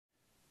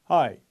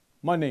Hi,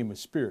 my name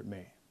is Spirit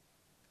Man.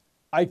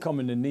 I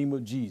come in the name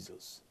of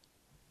Jesus.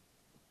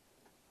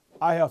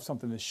 I have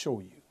something to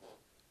show you.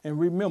 And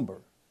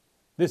remember,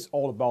 this is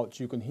all about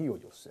you can heal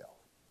yourself.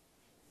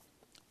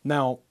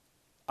 Now,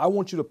 I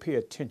want you to pay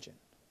attention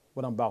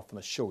what I'm about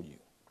to show you.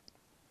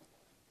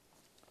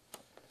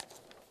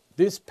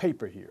 This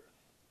paper here,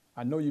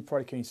 I know you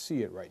probably can't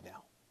see it right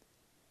now,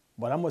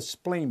 but I'm going to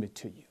explain it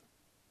to you.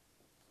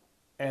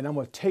 And I'm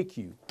going to take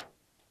you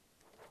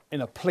in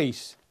a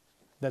place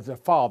that the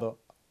Father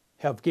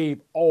have gave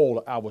all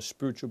of our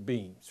spiritual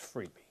beings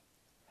freely.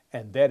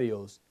 And that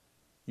is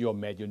your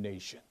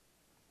imagination.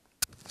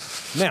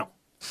 Now,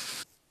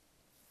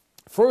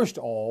 first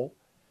of all,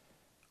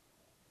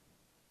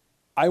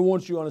 I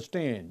want you to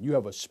understand you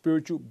have a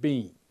spiritual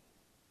being.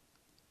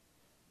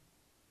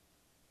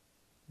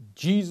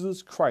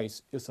 Jesus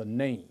Christ is a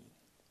name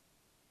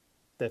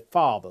that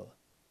Father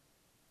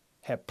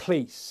had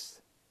placed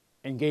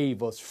and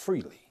gave us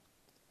freely.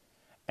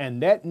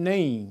 And that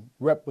name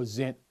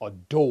represents a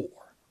door.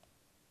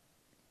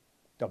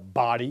 The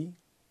body,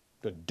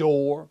 the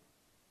door,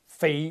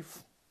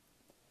 faith,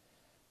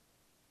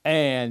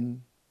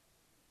 and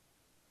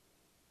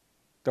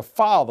the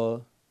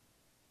Father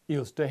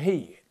is the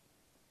head.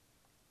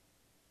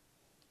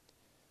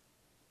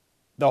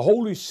 The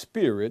Holy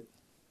Spirit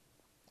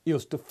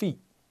is the feet.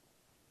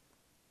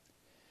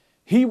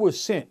 He was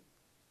sent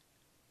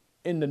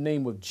in the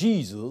name of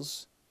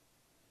Jesus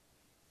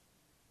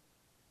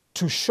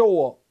to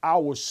show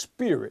our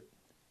spirit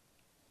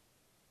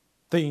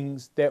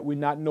things that we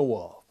not know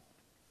of.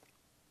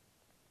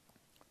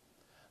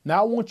 Now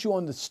I want you to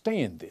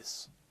understand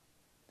this.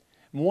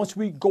 Once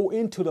we go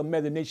into the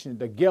meditation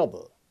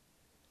together,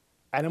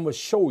 and I'm going to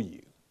show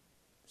you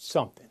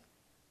something.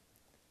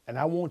 And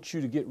I want you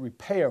to get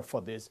prepared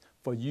for this,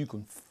 for you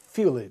can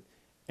feel it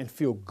and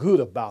feel good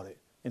about it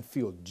and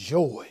feel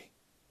joy.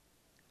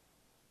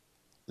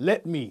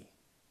 Let me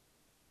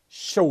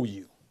show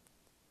you.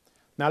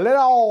 Now let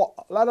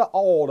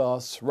all of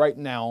us right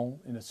now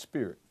in the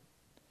spirit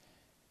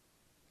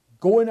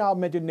go in our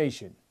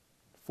imagination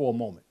for a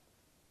moment.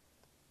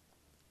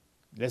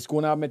 Let's go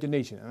in our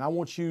imagination. And I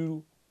want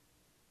you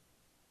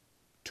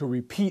to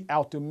repeat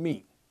out to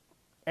me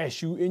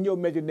as you in your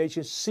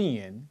imagination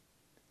seeing,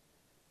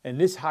 and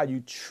this is how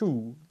you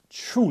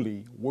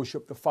truly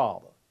worship the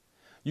Father.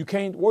 You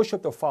can't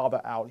worship the Father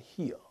out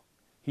here.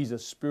 He's a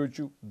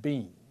spiritual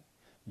being.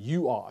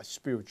 You are a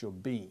spiritual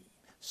being.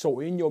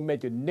 So in your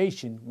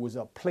imagination was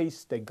a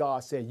place that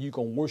God said you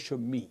can worship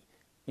me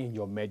in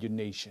your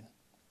imagination.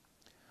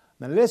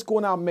 Now let's go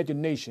in our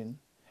imagination,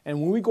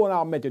 and when we go in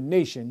our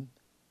imagination,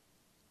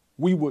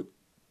 we would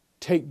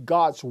take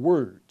God's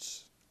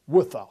words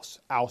with us,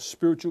 our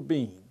spiritual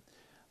being.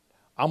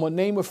 I'm going to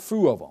name a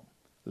few of them: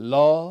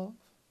 love,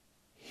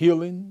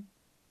 healing,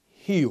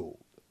 healed,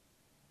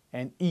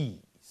 and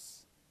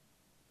ease.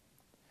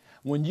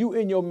 When you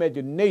in your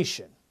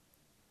imagination,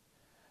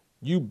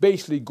 you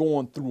basically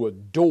going through a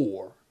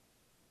door,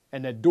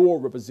 and that door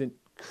represents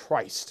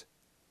Christ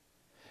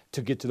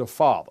to get to the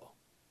Father.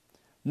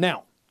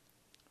 Now,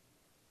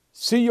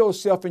 see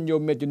yourself in your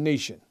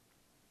imagination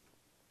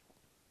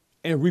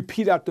and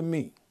repeat after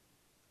me.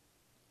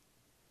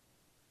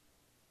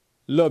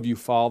 Love you,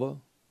 Father.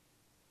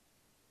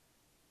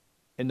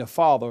 And the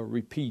Father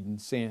repeating,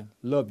 saying,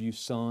 love you,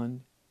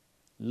 son.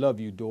 Love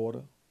you,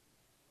 daughter.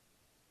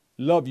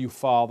 Love you,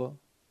 Father.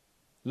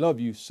 Love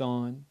you,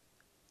 son.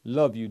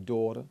 Love you,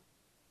 daughter.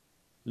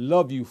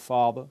 Love you,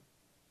 Father.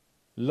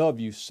 Love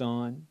you,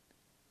 son.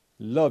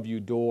 Love you,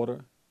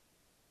 daughter.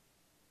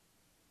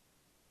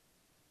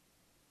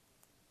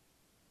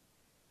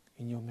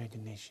 In your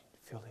imagination,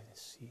 feel it and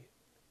see it.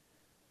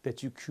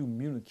 That you're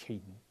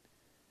communicating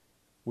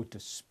with the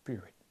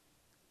Spirit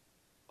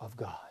of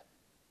God.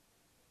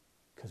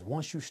 Because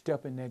once you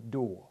step in that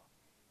door,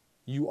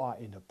 you are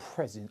in the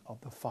presence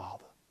of the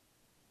Father.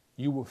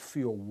 You will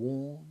feel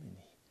warm and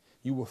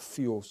you will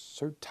feel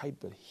certain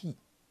type of heat.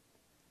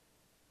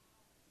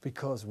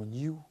 Because when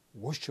you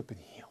worshiping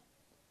Him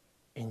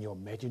in your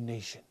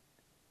imagination,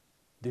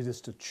 this is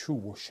the true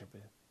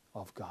worshiping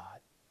of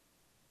God.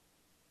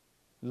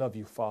 Love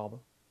you, Father.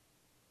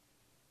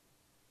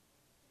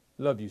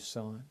 Love you,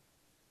 son.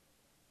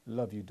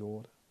 Love you,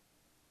 daughter.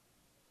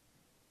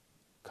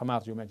 Come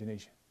out of your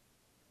imagination.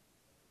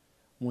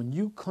 When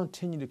you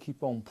continue to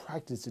keep on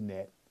practicing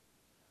that,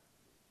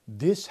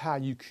 this is how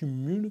you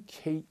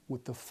communicate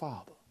with the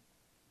Father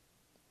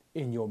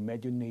in your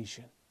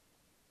imagination.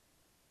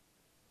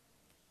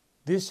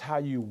 This is how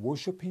you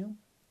worship Him.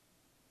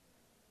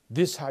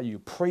 This is how you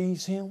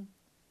praise Him.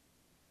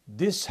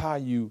 This is how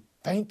you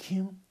thank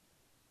Him.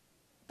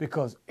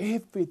 Because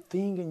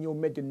everything in your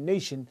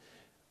imagination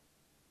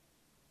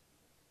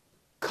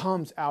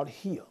comes out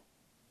here.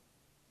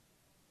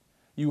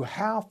 You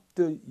have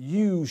to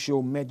use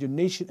your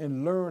imagination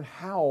and learn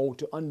how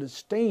to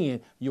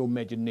understand your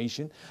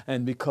imagination.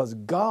 And because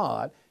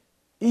God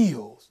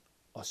is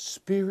a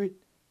spirit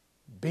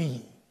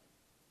being,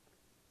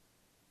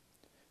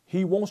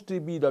 He wants to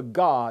be the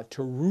God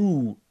to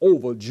rule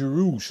over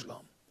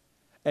Jerusalem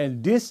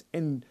And this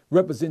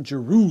represents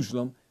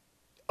Jerusalem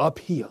up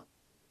here,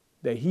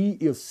 that he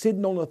is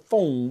sitting on a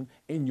throne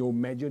in your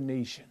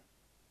imagination.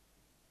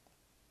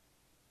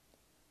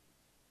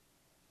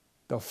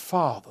 The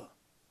Father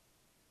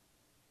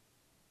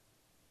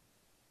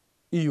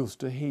is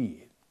the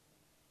head.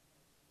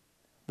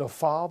 The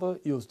Father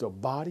is the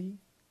body.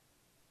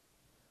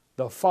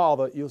 The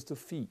Father is the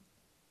feet.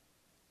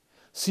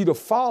 See, the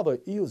Father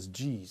is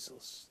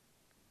Jesus.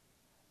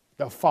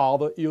 The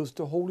Father is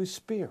the Holy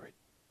Spirit.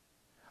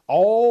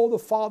 All the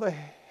Father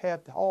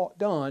hath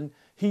done,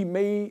 he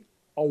made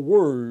a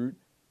word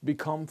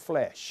become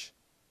flesh.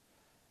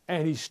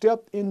 And he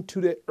stepped into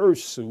the earth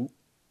suit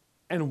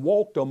and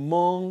walked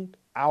among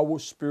our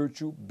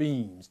spiritual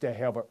beings that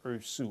have an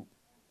earth suit.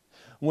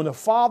 When the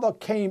Father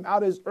came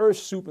out of his earth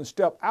suit and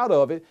stepped out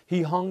of it,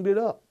 he hung it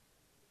up.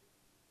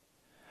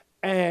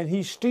 And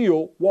he's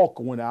still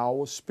walking with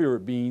our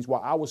spirit beings,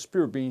 while our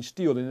spirit beings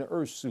still in the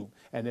earth suit.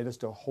 And that is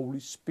the Holy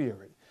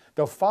Spirit.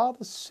 The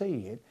Father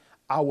said,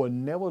 I will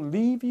never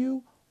leave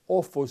you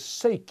or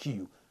forsake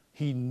you.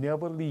 He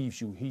never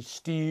leaves you. He's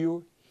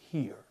still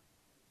here.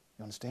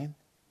 You understand?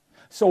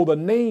 So the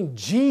name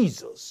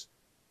Jesus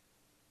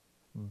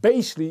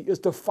basically is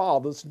the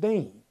Father's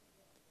name.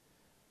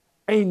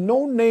 Ain't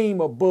no name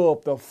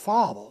above the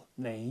Father's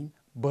name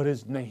but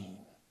his name.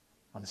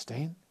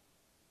 Understand?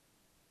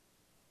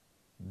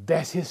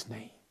 That's his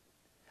name.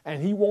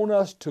 And he wants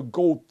us to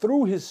go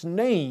through his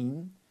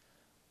name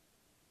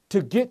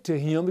to get to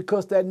him,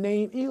 because that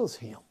name is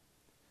him.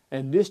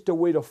 And this the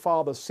way the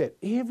Father set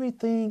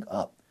everything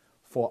up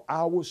for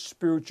our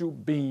spiritual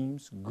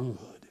beings' good.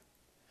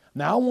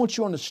 Now I want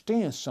you to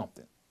understand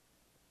something.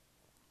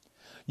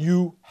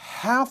 You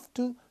have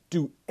to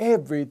do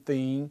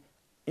everything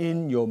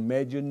in your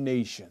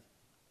imagination.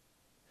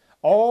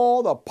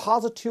 All the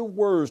positive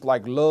words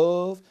like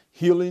love,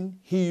 healing,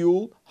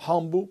 healed,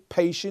 humble,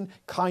 patient,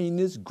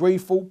 kindness,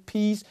 grateful,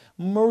 peace,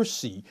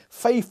 mercy,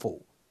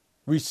 faithful,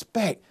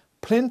 respect,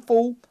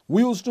 plentiful,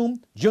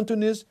 wisdom,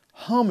 gentleness,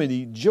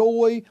 harmony,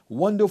 joy,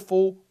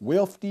 wonderful,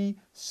 wealthy,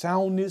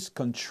 soundness,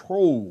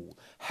 control,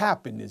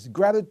 happiness,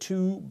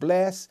 gratitude,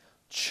 bless,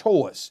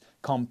 choice,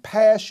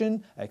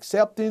 compassion,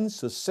 acceptance,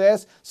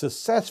 success,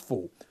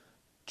 successful,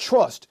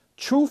 trust,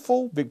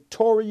 truthful,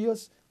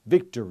 victorious,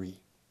 victory,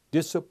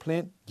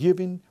 discipline,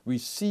 giving,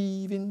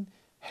 receiving,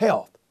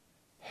 health,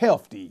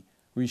 healthy,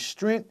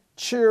 restraint,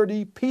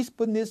 charity,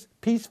 peacefulness,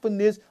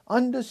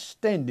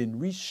 understanding,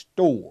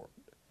 restored,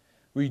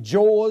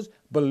 rejoice,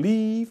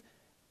 believe,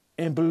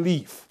 and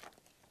belief,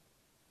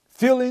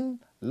 feeling,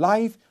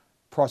 life,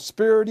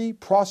 prosperity,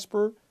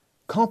 prosper,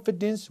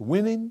 confidence,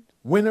 winning,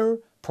 winner,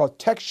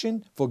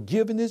 protection,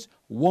 forgiveness,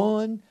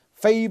 won,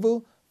 favor,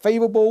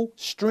 favorable,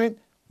 strength,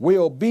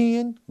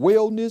 well-being,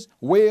 wellness,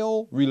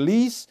 well,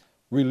 release,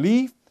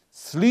 relief,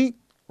 sleep,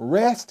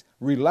 rest,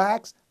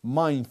 relax,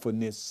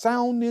 mindfulness,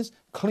 soundness,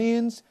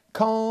 cleanse,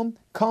 calm,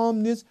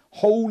 calmness,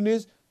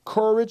 wholeness,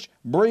 courage,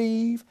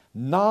 brave,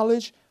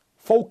 knowledge,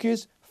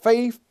 focus,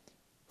 faith,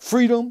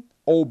 freedom,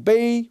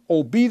 obey,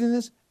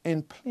 obedience,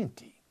 and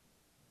plenty.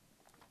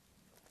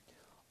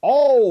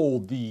 All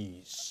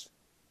these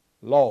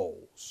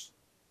laws,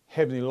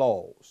 heavenly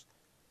laws,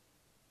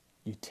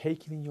 you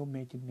take it in your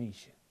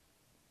imagination.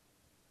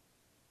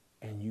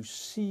 And you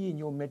see in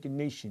your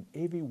imagination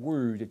every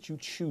word that you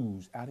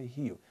choose out of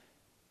here.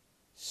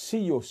 See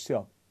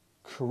yourself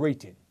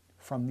creating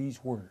from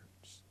these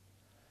words.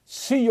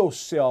 See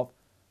yourself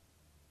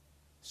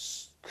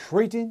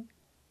creating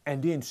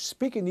and then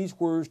speaking these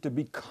words to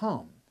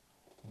become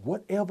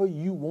whatever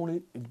you want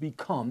it to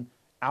become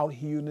out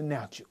here in the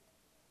natural.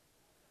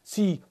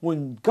 See,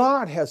 when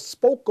God has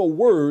spoke a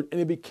word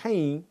and it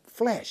became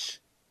flesh,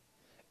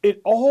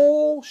 it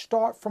all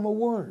starts from a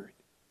word.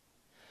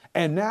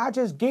 And now I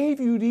just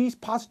gave you these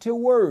positive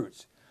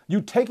words.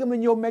 You take them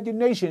in your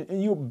imagination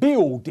and you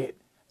build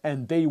it,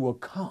 and they will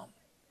come.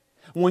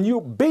 When you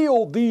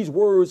build these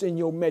words in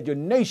your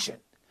imagination,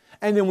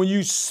 and then when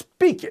you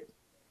speak it,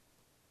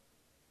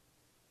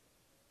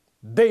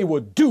 they will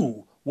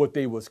do what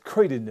they was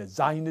created and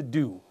designed to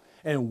do.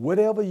 And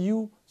whatever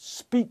you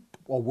speak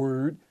a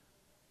word,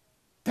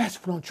 that's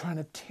what I'm trying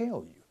to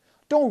tell you.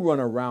 Don't run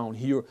around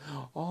here,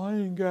 oh, I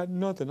ain't got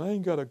nothing. I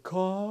ain't got a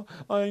car.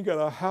 I ain't got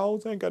a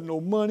house. I ain't got no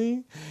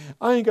money.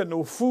 I ain't got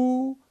no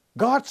food.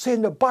 God said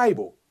in the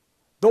Bible,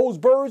 those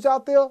birds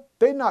out there,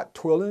 they're not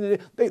twirling.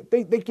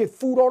 They get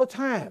food all the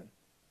time.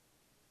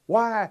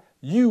 Why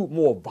you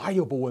more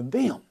valuable than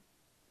them?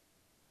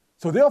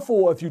 So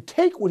therefore, if you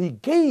take what he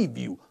gave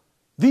you,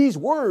 these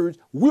words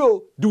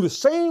will do the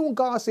same when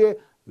God said,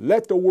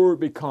 let the word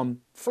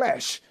become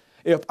flesh.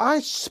 If I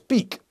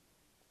speak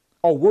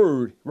a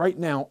word right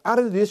now out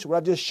of this, what I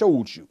just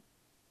showed you,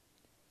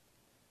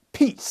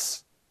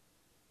 peace,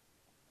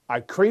 I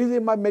created it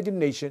in my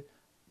imagination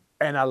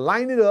and I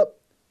line it up.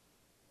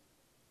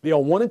 They are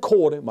one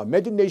accord in my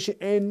imagination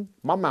and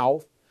my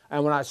mouth.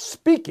 And when I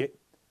speak it,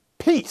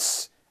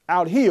 peace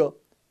out here,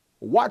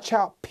 watch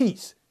how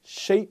peace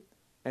shape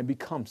and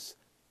becomes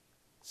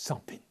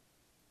something.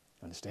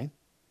 Understand?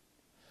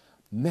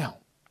 Now,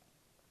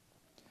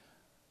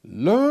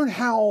 Learn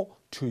how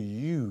to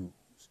use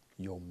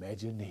your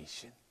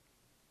imagination.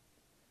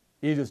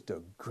 It is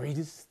the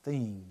greatest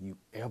thing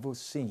you've ever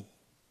seen.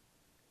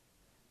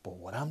 But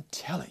what I'm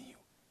telling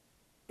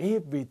you,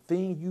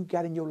 everything you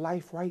got in your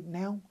life right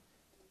now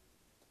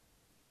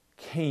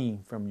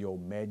came from your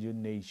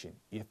imagination.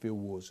 If it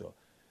was a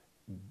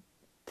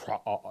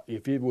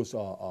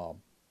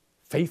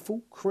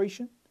faithful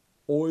creation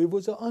or it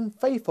was an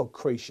unfaithful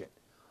creation,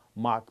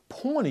 my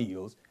point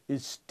is,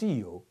 it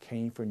still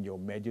came from your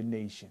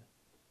imagination.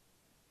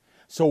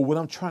 So what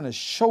I'm trying to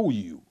show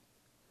you,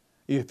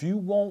 if you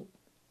want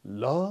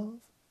love,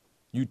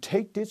 you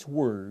take this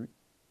word,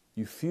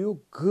 you feel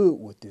good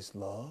with this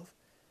love,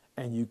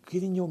 and you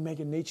get in your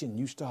imagination,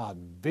 you start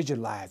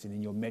visualizing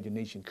in your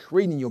imagination,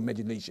 creating your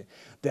imagination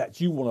that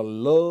you want to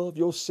love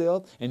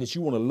yourself and that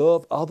you want to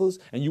love others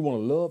and you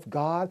want to love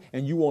God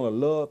and you want to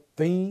love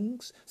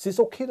things. See, it's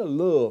okay to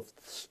love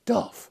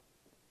stuff,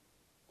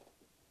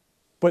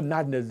 but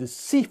not in a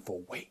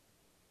deceitful way.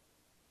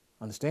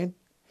 Understand?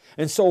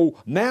 And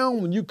so now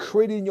when you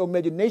create it in your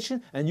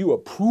imagination and you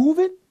approve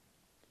it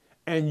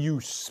and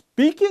you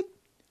speak it,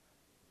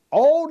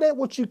 all that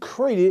what you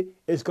created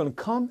is going to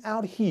come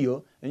out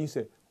here and you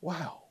say,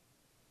 wow,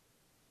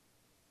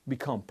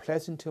 become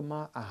pleasant to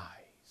my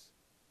eyes.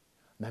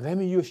 Now let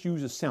me just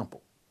use a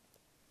sample.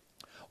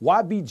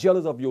 Why be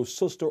jealous of your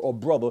sister or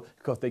brother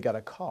because they got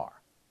a car?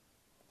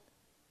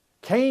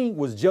 Cain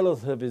was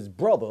jealous of his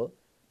brother,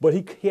 but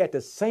he had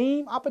the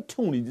same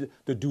opportunity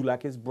to do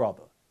like his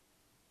brother.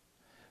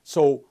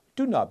 So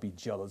do not be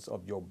jealous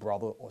of your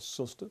brother or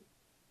sister.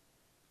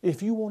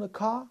 If you want a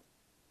car,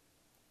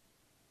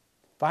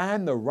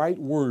 find the right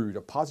word,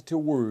 a positive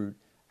word,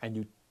 and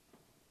you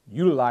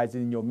utilize it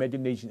in your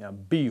imagination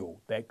and build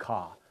that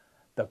car.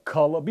 The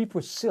color, be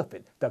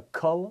specific. The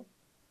color,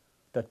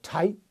 the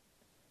type,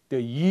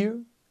 the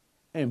year,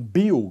 and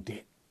build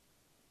it,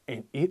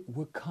 and it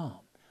will come.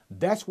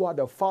 That's why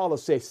the Father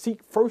says,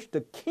 seek first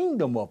the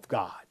kingdom of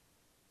God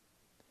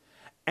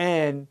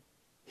and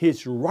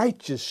his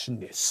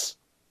righteousness.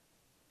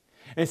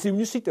 And see, when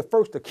you seek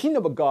the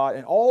kingdom of God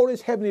and all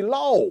his heavenly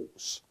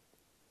laws,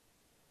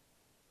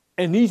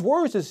 and these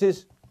words is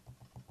his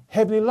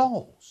heavenly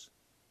laws.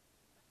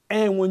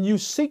 And when you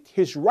seek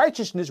his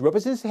righteousness,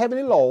 represents the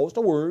heavenly laws,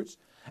 the words,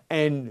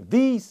 and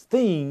these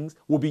things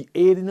will be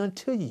added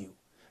unto you.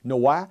 You know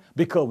why?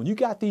 Because when you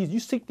got these, you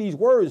seek these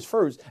words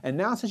first. And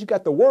now since you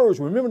got the words,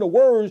 remember the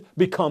words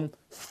become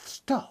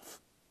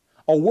stuff.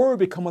 A word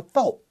become a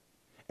thought.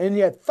 And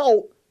that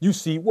thought, you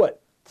see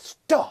what?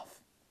 Stuff.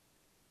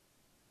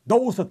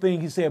 Those are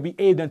things he said be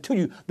added unto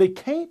you. They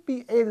can't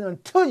be added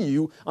unto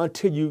you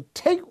until you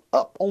take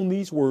up on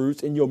these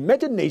words in your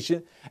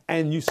imagination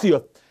and you see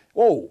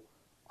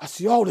I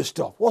see all this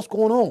stuff. What's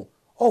going on?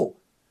 Oh,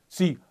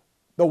 see,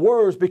 the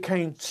words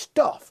became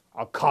stuff.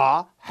 A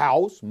car,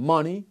 house,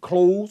 money,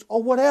 clothes,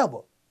 or whatever.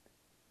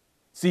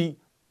 See,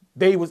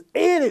 they was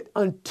added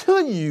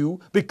unto you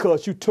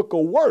because you took a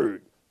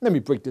word. Let me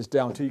break this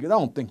down to you because I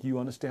don't think you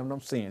understand what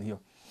I'm saying here.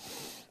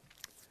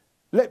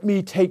 Let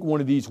me take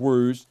one of these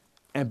words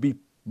and be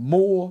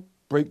more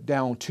break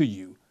down to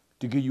you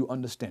to give you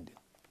understanding.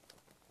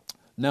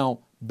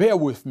 Now, bear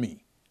with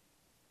me.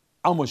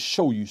 I'm going to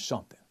show you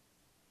something.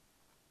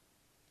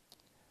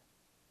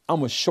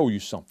 I'm going to show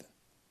you something.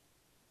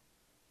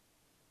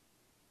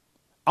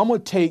 I'm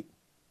going to take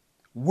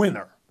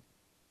winner.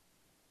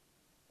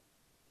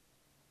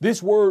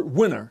 This word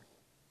winner,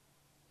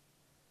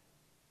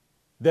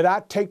 that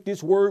I take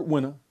this word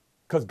winner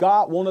because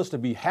God wants us to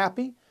be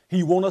happy.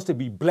 He wants us to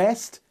be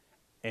blessed.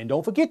 And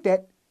don't forget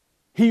that.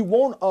 He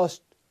wants us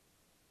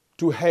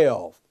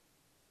to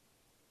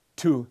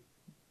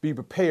be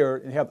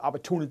prepared and have the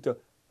opportunity to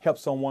help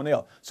someone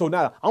else. So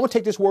now I'm going to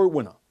take this word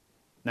winner.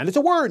 Now it's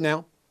a word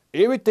now.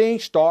 Everything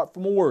starts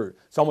from a word.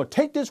 So I'm going to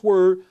take this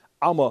word.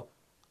 I'm going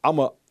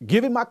to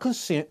give it my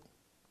consent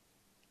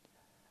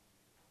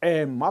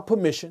and my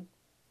permission.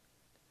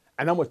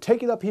 And I'm going to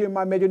take it up here in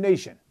my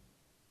imagination.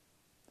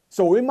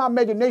 So in my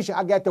imagination,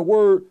 I got the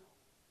word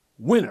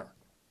winner.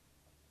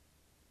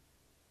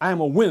 I am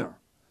a winner.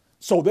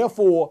 So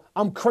therefore,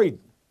 I'm creating.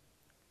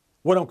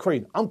 What I'm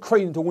creating? I'm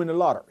creating to win the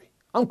lottery.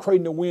 I'm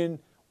creating to win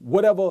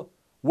whatever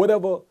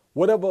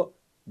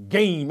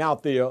game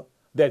out there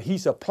that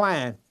he's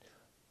supplying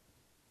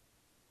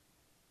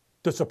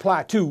to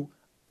supply to.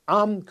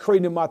 I'm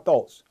creating in my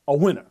thoughts a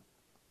winner.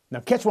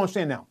 Now catch what I'm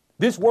saying now.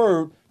 This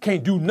word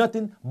can't do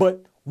nothing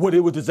but what it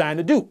was designed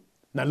to do.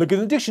 Now look in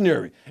the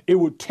dictionary. It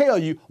will tell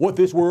you what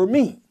this word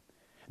means.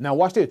 Now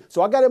watch this.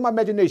 So I got it in my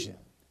imagination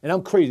and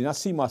I'm creating. I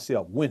see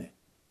myself winning.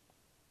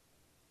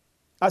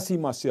 I see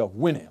myself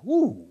winning.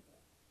 Woo.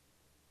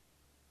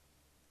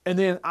 And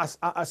then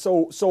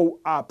so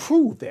I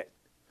prove that.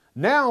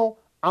 Now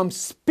I'm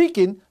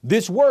speaking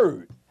this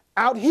word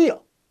out here.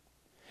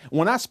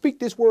 When I speak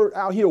this word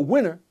out here,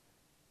 winner,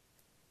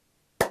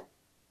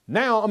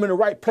 now I'm in the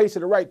right place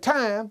at the right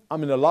time.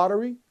 I'm in the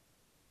lottery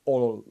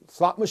or a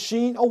slot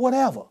machine or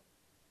whatever.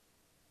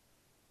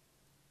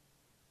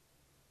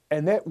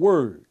 And that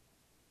word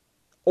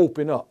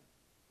open up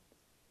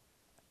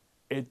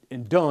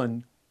and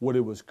done what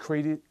it was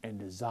created and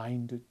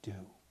designed to do.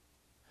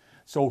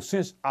 So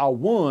since I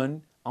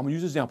won, I'm going to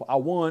use an example. I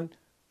won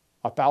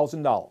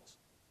 $1,000.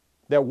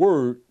 That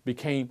word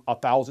became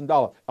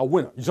 $1,000, a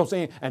winner. You know what I'm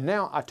saying? And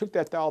now I took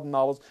that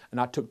 $1,000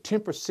 and I took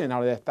 10%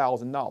 out of that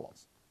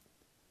 $1,000.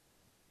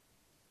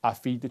 I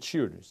feed the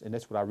children, and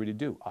that's what I really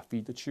do. I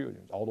feed the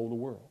children all over the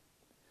world.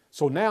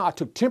 So now I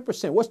took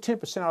 10%. What's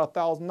 10% out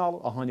of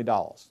 $1,000?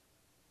 $100.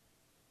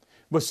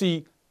 But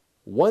see,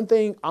 one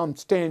thing I'm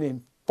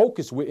standing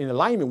focused with, in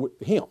alignment with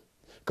him,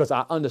 because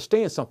I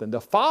understand something.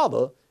 The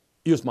Father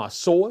is my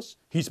source.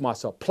 He's my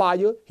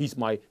supplier. He's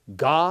my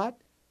God.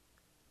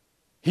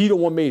 He the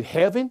one made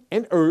heaven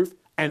and earth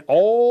and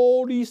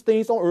all these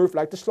things on earth,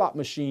 like the slot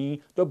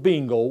machine, the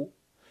bingo.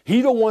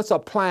 He the one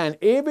supplying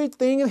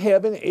everything in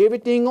heaven,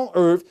 everything on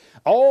earth,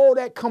 all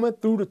that coming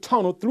through the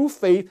tunnel, through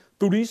faith,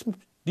 through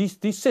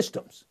these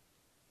systems.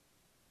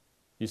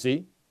 You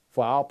see,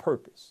 for our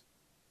purpose.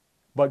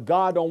 But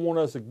God don't want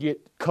us to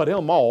cut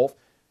him off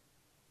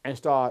and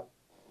start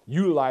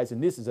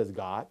utilizing this as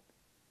God.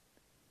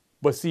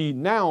 But see,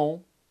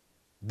 now,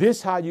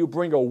 this how you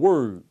bring a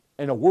word,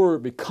 and a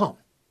word become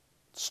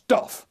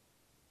stuff.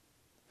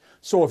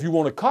 So if you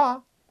want a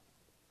car,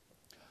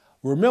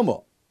 remember,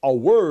 a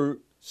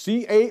word,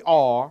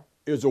 C-A-R,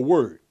 is a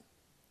word.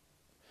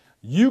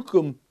 You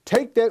can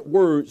take that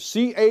word,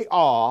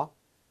 C-A-R,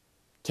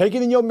 take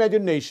it in your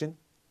imagination,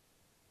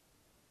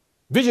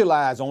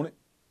 visualize on it,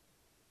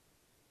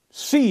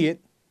 see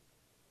it,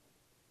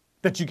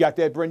 that you got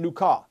that brand new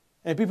car.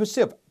 And people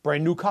say,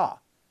 brand new car.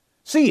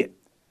 See it.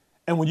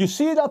 And when you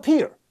see it up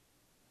here,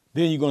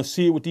 then you're going to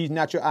see it with these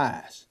natural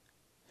eyes.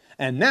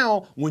 And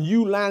now, when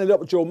you line it up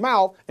with your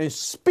mouth and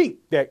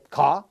speak that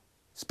car,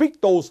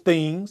 speak those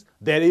things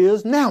that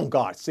is now,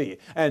 God said.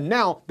 And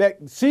now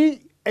that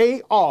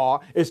C-A-R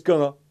is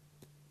going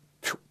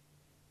to,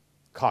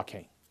 car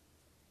came.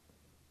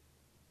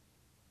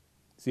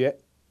 See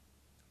it?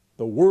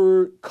 The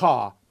word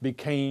car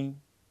became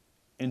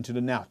into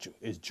the natural.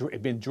 It's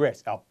been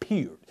dressed,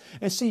 appeared.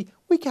 And see,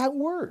 we got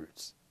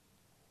words.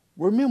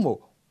 Remember,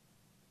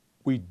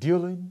 we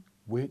dealing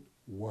with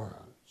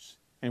words.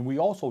 And we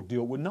also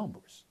deal with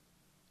numbers.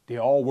 They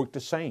all work the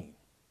same.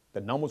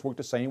 The numbers work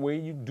the same way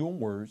you do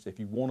words. If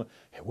you want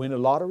to win the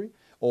lottery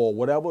or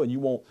whatever, and you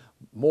want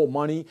more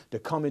money to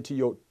come into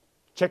your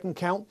checking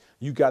account,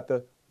 you got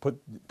to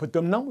put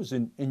them numbers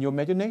in your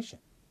imagination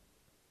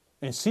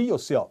and see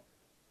yourself.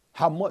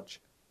 How much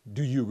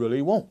do you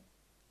really want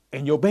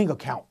in your bank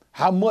account?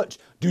 How much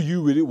do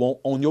you really want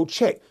on your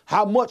check?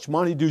 How much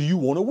money do you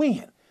want to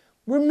win?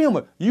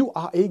 Remember, you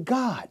are a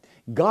God.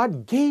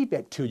 God gave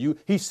that to you.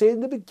 He said in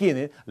the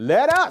beginning,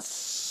 let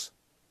us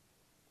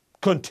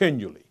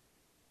continually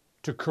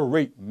to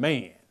create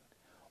man,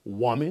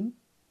 woman,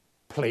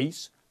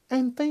 place,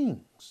 and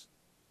things.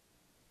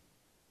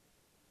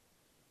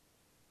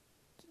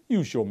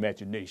 Use your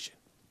imagination,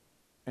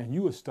 and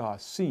you will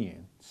start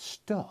seeing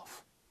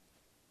stuff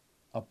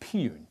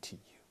appearing to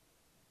you.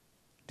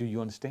 Do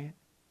you understand?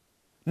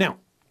 Now,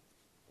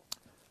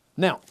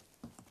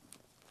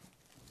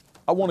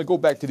 I want to go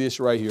back to this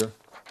right here.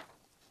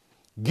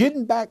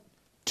 Getting back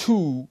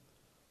to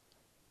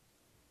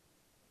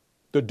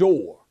the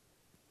door.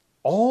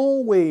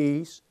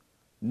 Always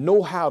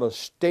know how to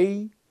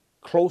stay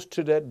close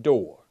to that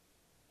door.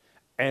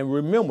 And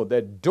remember,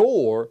 that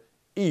door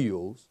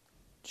is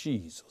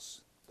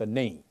Jesus, the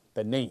name.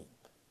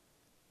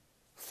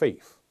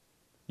 Faith.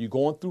 You're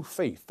going through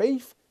faith.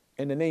 Faith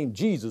and the name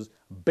Jesus,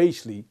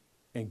 basically,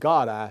 in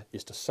God's eye,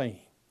 is the same.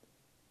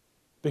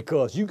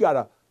 Because you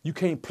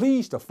can't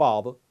please the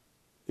Father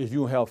if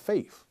you don't have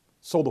faith.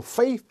 So the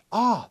faith,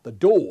 the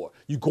door.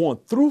 You're going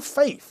through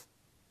faith.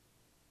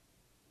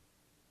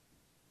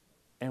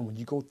 And when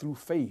you go through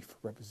faith,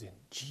 representing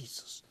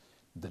Jesus,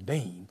 the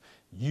name,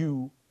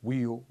 you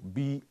will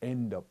be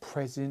in the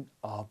presence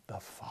of the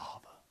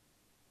Father.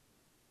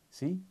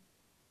 See?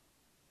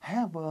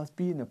 Have us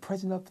be in the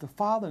presence of the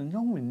Father and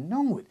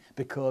know it,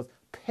 because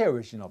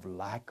perishing of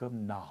lack of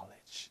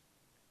knowledge.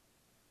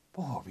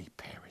 Boy, we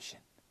perishing.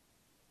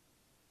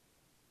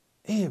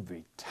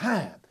 Every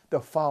time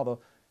the Father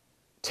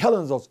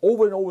telling us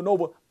over and over and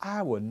over,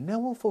 I will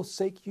never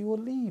forsake you or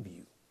leave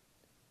you.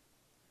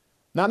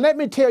 Now, let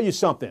me tell you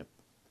something.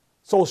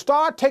 So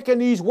start taking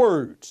these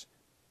words.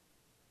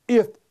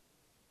 If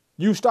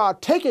you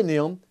start taking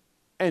them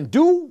and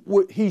do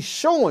what he's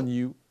showing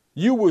you,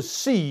 you will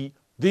see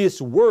these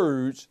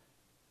words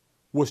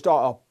will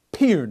start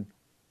appearing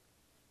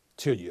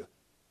to you.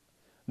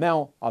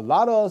 Now, a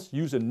lot of us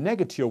use the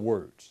negative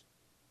words.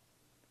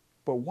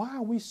 But why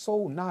are we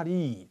so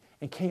naive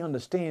and can't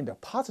understand the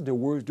positive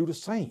words do the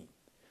same?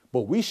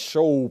 But we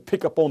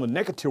pick up on the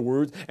negative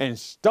words and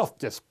stuff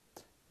just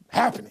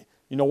happening.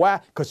 You know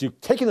why? Because you're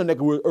taking the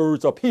negative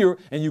words up here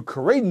and you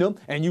creating them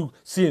and you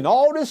seeing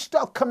all this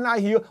stuff coming out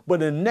here,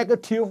 but in a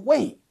negative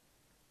way.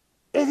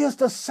 It is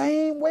the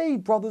same way,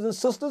 brothers and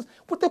sisters,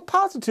 with the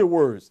positive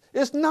words.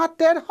 It's not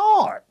that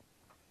hard.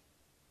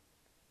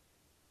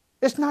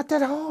 It's not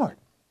that hard.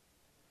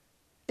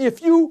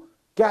 If you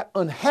got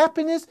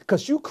unhappiness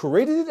because you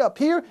created it up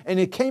here and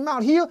it came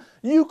out here,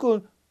 you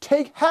can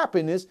take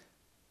happiness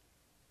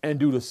and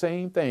do the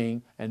same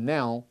thing, and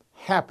now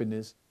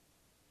happiness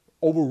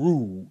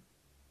overruled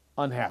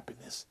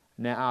unhappiness.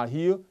 Now out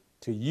here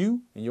to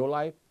you in your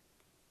life,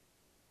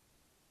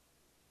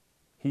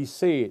 he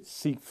said,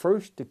 seek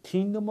first the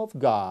kingdom of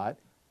God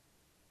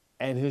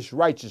and his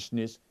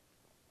righteousness,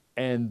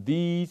 and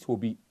these will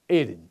be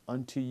added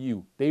unto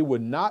you. They will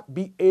not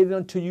be added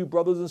unto you,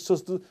 brothers and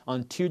sisters,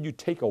 until you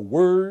take a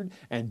word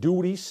and do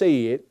what he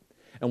said.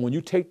 And when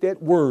you take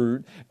that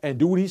word and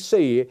do what he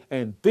said,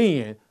 and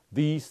then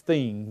these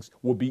things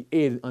will be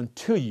added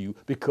unto you,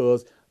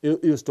 because it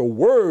is the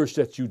words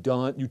that you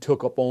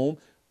took up on,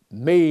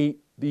 made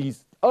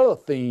these other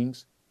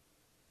things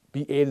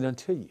be added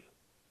unto you.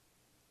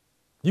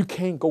 You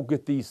can't go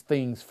get these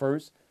things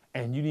first,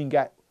 and you didn't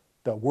got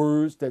the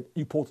words that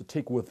you're supposed to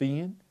take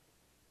within.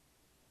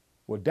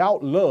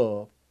 Without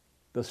love,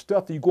 the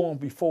stuff that you go on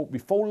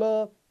before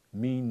love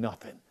mean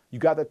nothing. You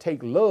got to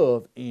take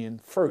love in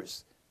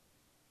first.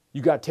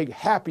 You got to take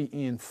happy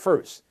in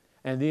first.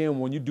 And then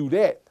when you do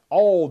that,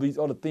 all these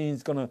other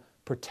things going to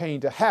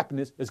pertain to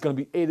happiness is going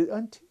to be added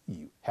unto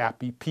you.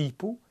 Happy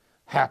people,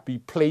 happy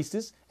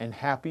places, and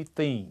happy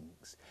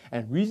things.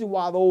 And reason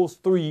why those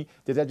three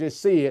that I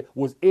just said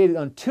was added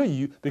unto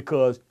you,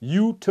 because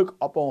you took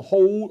up on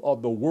hold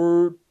of the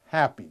word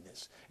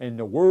happiness. And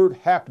the word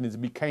happiness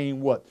became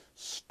what?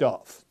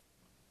 Stuff.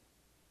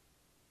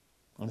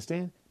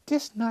 Understand?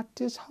 This not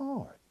this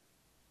hard.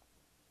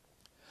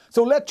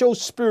 So let your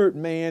spirit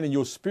man and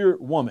your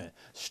spirit woman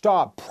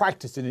start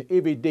practicing it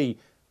every day,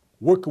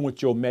 working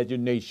with your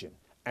imagination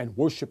and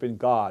worshiping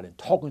God and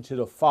talking to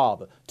the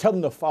Father,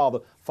 telling the Father,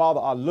 Father,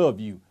 I love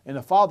you. And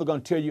the Father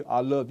going to tell you,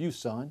 I love you,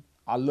 son.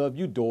 I love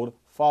you, daughter.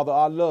 Father,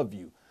 I love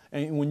you.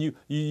 And when you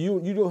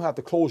don't have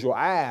to close your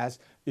eyes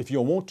if you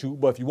don't want to,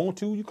 but if you want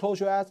to, you close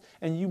your eyes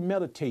and you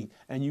meditate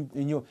and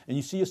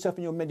you see yourself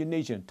in your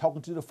imagination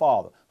talking to the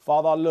Father.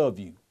 Father, I love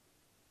you.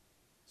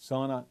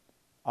 Son,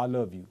 I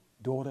love you.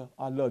 Daughter,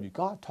 I love you.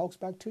 God talks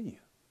back to you.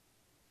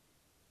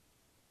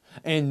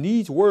 And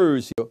these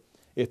words here,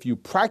 if you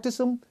practice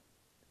them,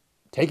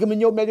 take them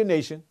in your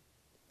imagination,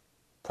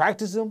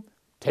 practice them,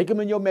 take them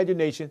in your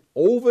imagination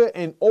over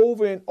and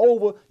over and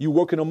over, you're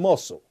working a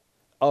muscle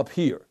up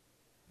here.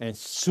 And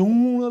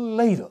sooner or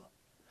later,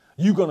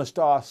 you're going to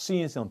start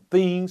seeing some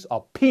things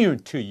appearing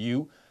to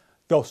you.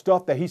 The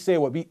stuff that he said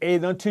would be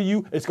added unto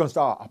you, it's going to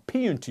start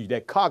appearing to you.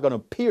 That car going to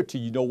appear to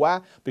you. You know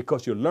why?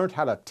 Because you learned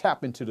how to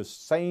tap into the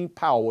same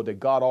power that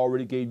God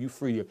already gave you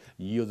free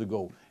years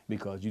ago.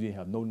 Because you didn't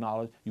have no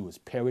knowledge, you was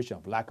perished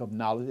of lack of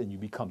knowledge, and you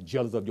become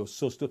jealous of your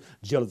sister,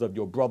 jealous of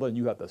your brother, and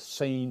you have the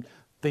same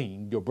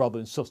thing your brother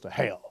and sister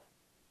have.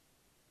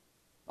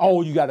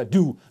 All you got to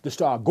do to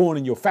start going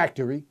in your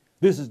factory,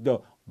 this is the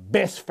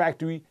best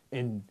factory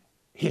in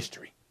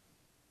history.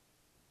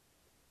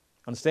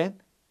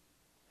 Understand?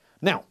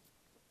 Now,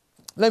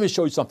 let me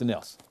show you something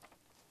else.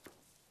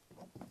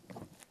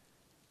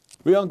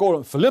 We're going to go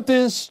to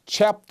Philippians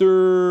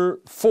chapter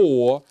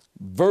 4,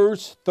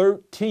 verse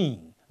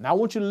 13. Now, I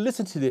want you to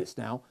listen to this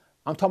now.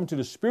 I'm talking to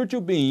the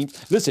spiritual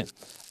beings. Listen,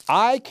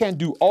 I can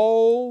do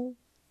all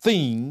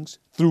things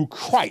through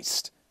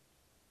Christ,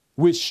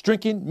 which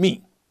strengthen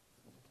me.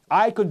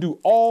 I can do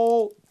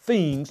all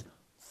things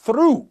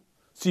through.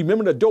 See,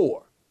 remember the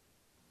door.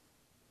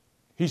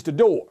 He's the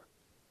door.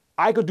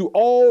 I could do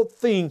all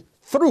things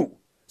through.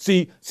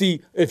 See,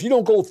 if you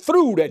don't go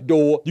through that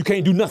door, you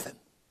can't do nothing.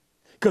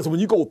 Because when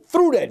you go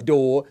through that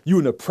door, you're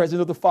in the presence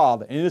of the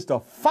Father. And it's the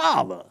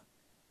Father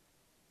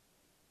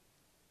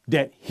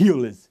that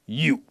heals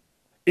you.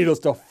 It is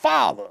the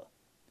Father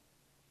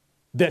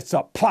that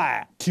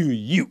supplies to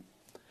you.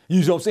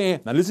 You know what I'm saying?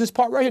 Now listen to this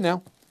part right here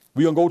now.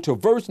 We're going to go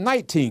to verse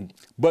 19.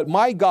 But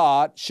my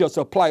God shall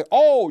supply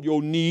all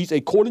your needs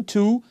according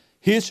to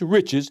his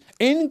riches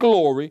in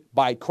glory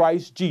by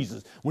Christ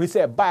Jesus. When he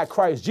said by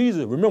Christ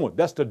Jesus, remember,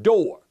 that's the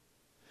door.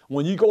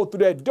 When you go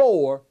through that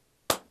door,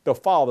 the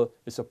Father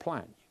is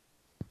supplying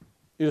you.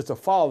 It is the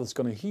Father that's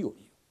going to heal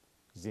you.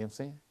 You see what I'm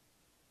saying?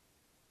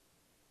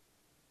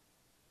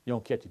 You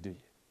don't catch it, do you?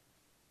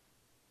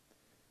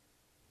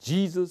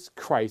 Jesus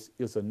Christ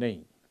is a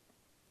name.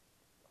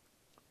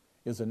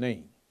 It's a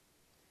name.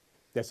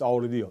 That's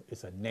all it is.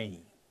 It's a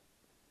name.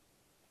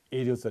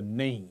 It is a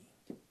name.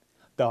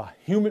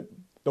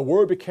 The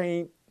word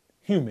became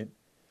human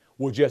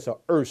was just an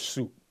earth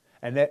suit.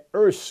 And that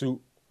earth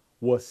suit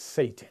was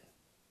Satan.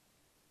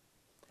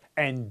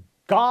 And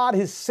God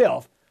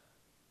himself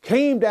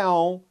came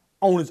down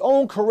on his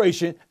own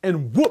creation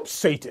and whooped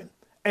Satan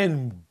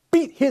and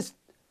beat his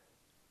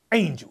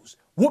angels,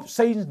 whooped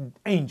Satan's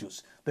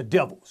angels, the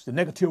devils, the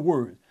negative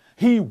words.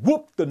 He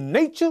whooped the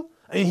nature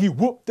and he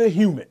whooped the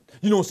human.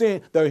 You know what I'm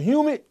saying? The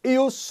human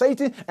is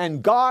Satan,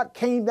 and God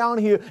came down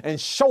here and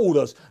showed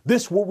us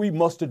this is what we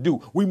must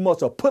do. We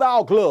must have put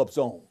our gloves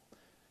on.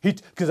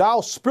 Because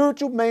our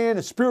spiritual man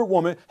and spirit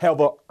woman have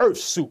an earth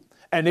suit,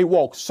 and they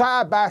walk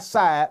side by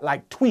side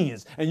like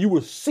twins, and you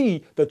will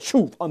see the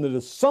truth under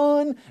the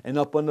sun and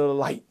up under the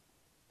light.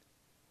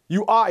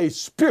 You are a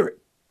spirit,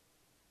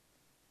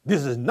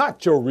 This is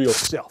not your real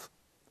self.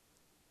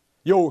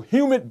 Your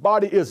human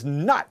body is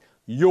not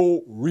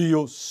your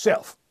real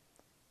self.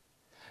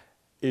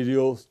 It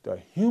is the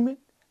human,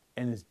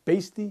 and its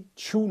basically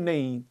true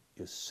name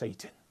is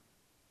Satan.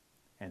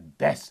 And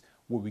that's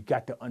what we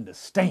got to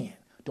understand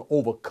to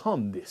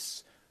overcome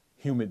this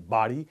human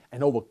body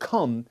and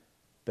overcome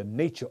the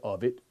nature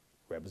of it,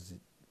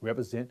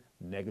 represent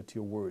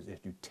negative words.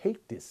 If you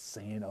take this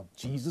saying of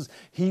Jesus,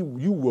 you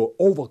will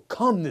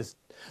overcome this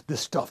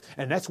stuff.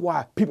 And that's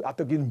why people out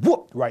there getting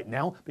whooped right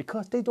now,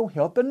 because they don't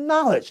have the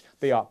knowledge.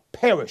 They are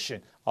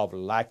perishing of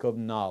lack of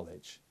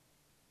knowledge.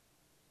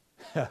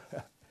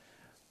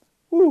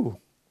 Ooh.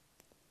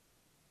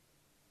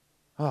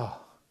 Oh.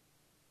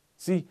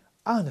 See,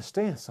 I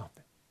understand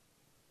something.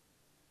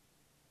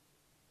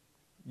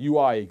 You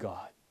are a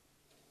God.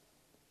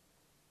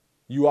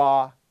 You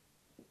are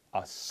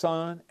a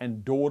son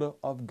and daughter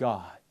of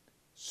God,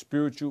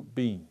 spiritual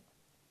being.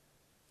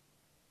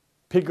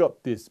 Pick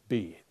up this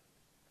bed.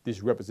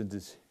 This represents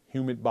this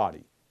human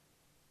body.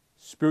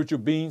 Spiritual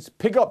beings,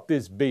 pick up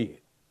this bed.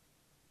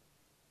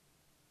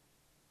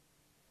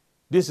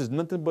 This is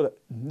nothing but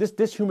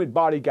this human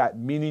body got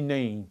many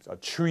names: a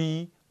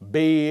tree,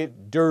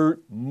 bed,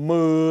 dirt,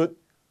 mud,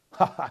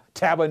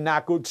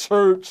 tabernacle,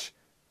 church.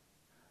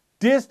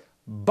 This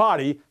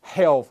body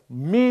have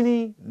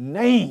many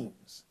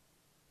names.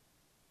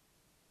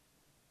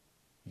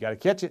 You got to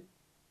catch it.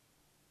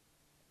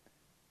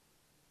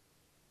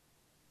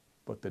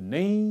 But the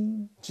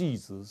name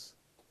Jesus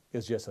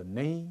is just a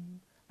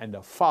name, and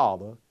the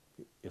Father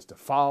is the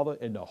Father,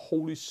 and the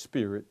Holy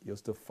Spirit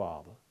is the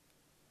Father.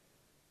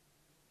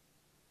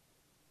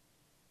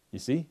 You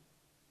see?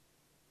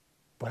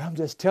 But I'm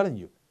just telling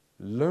you,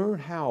 learn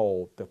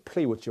how to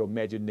play with your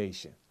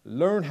imagination.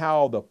 Learn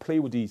how to play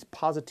with these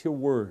positive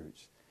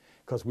words.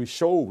 Because we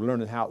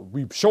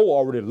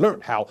already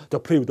learned how to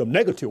play with the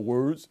negative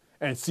words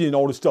and seeing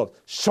all this stuff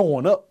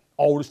showing up,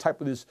 all this type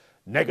of this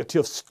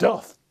negative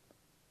stuff,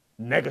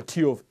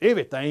 negative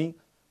everything.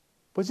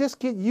 But just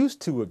get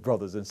used to it,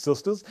 brothers and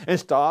sisters, and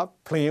start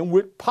playing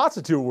with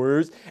positive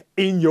words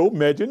in your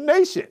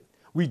imagination.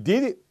 We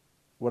did it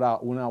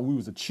when we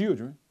was a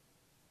children.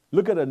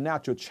 Look at a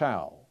natural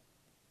child.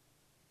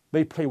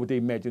 They play with their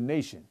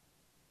imagination.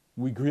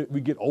 We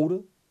get older.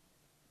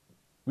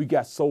 We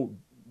got so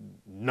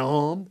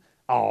numb.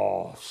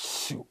 Oh,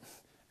 shoot.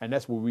 And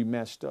that's where we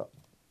messed up.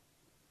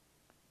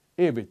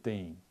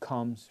 Everything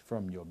comes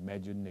from your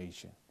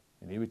imagination.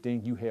 And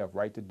everything you have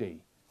right today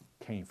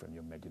came from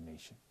your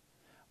imagination.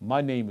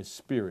 My name is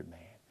Spirit Man.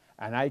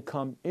 And I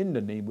come in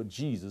the name of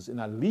Jesus,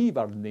 and I leave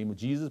out of the name of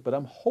Jesus, but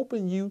I'm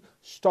hoping you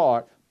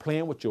start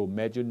playing with your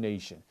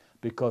imagination,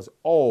 because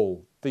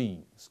all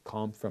things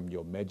come from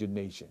your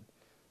imagination.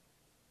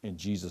 In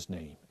Jesus'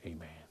 name,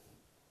 amen.